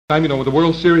Time, with the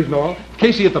World Series and all.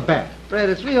 Casey at the bat. Fred,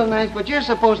 it's real nice, but you're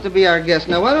supposed to be our guest.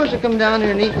 Now, why don't you come down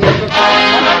here and eat me a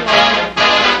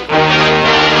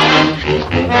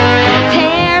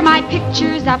Tear my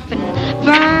pictures up and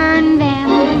burn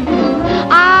them.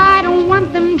 I don't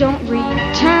want them, don't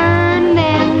return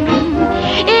them.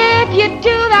 If you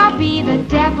do, there'll be the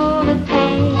devil to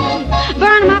pay.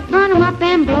 Burn 'em up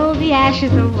and blow the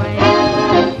ashes away.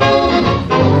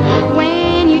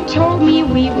 When you told me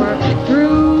we were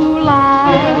through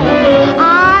life,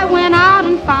 I went out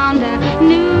and found a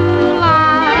new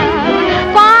life.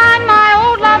 Find my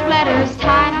old love letters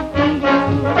tied up in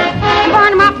blue.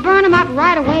 Burn 'em up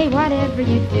right away, whatever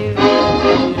you do.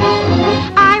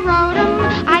 I wrote 'em,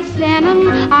 I sent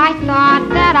 'em, I thought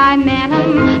that I meant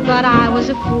 'em, but I was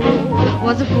a fool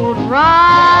to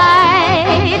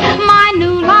write. My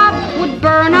new love would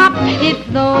burn up if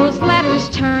those letters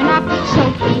turn up. So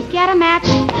please get a match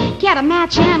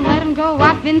and let 'em go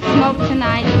up in smoke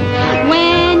tonight.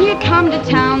 When you come to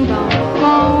town, don't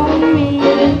phone me.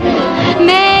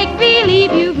 Make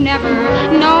believe you've never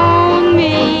known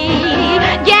me.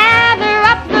 Gather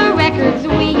up the records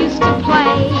we used to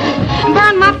play.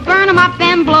 Burn 'em up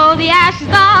and blow the ashes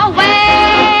away.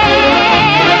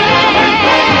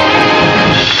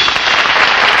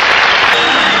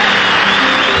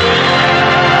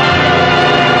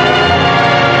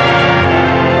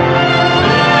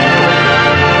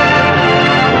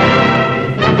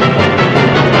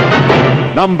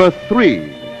 Number 3.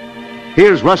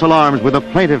 Here's Russell Arms with a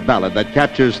plaintive ballad that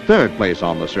captures 3rd place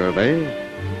on the survey,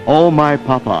 Oh My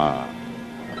Papa.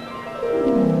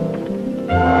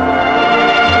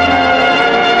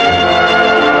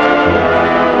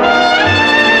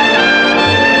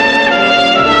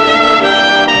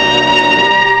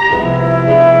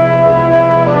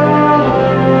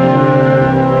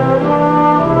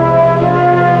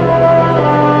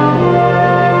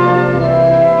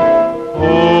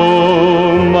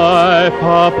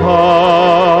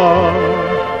 Papa,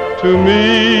 to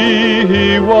me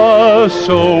he was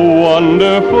so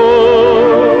wonderful.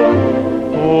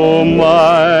 Oh,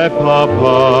 my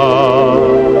Papa,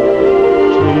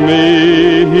 to me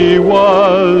he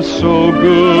was so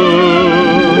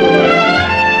good.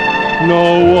 No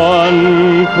one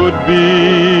could be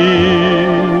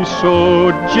so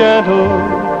gentle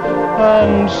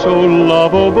and so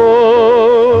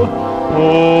lovable.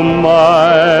 Oh,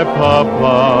 my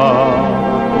Papa,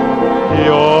 he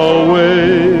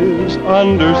always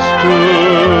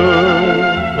understood.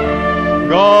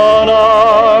 Gone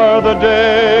are the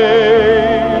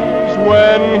days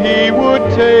when he would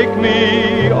take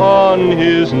me on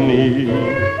his knee,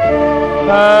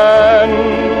 and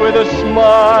with a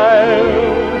smile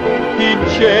he'd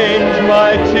change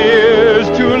my tears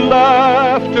to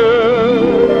laughter.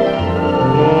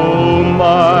 Oh,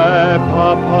 my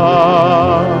Papa,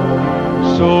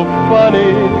 so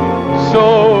funny, so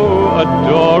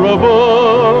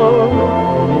adorable,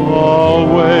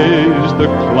 always the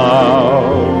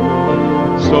clown,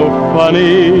 so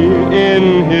funny in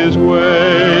his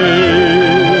way.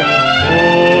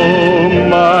 Oh,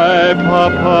 my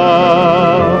Papa,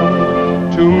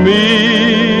 to me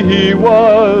he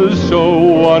was so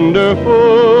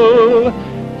wonderful.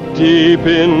 Deep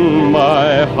in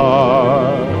my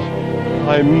heart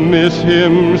I miss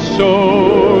him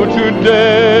so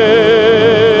today.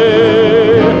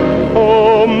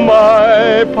 Oh,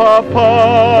 my Papa,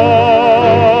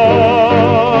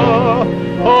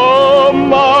 oh,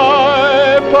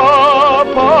 my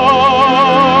Papa.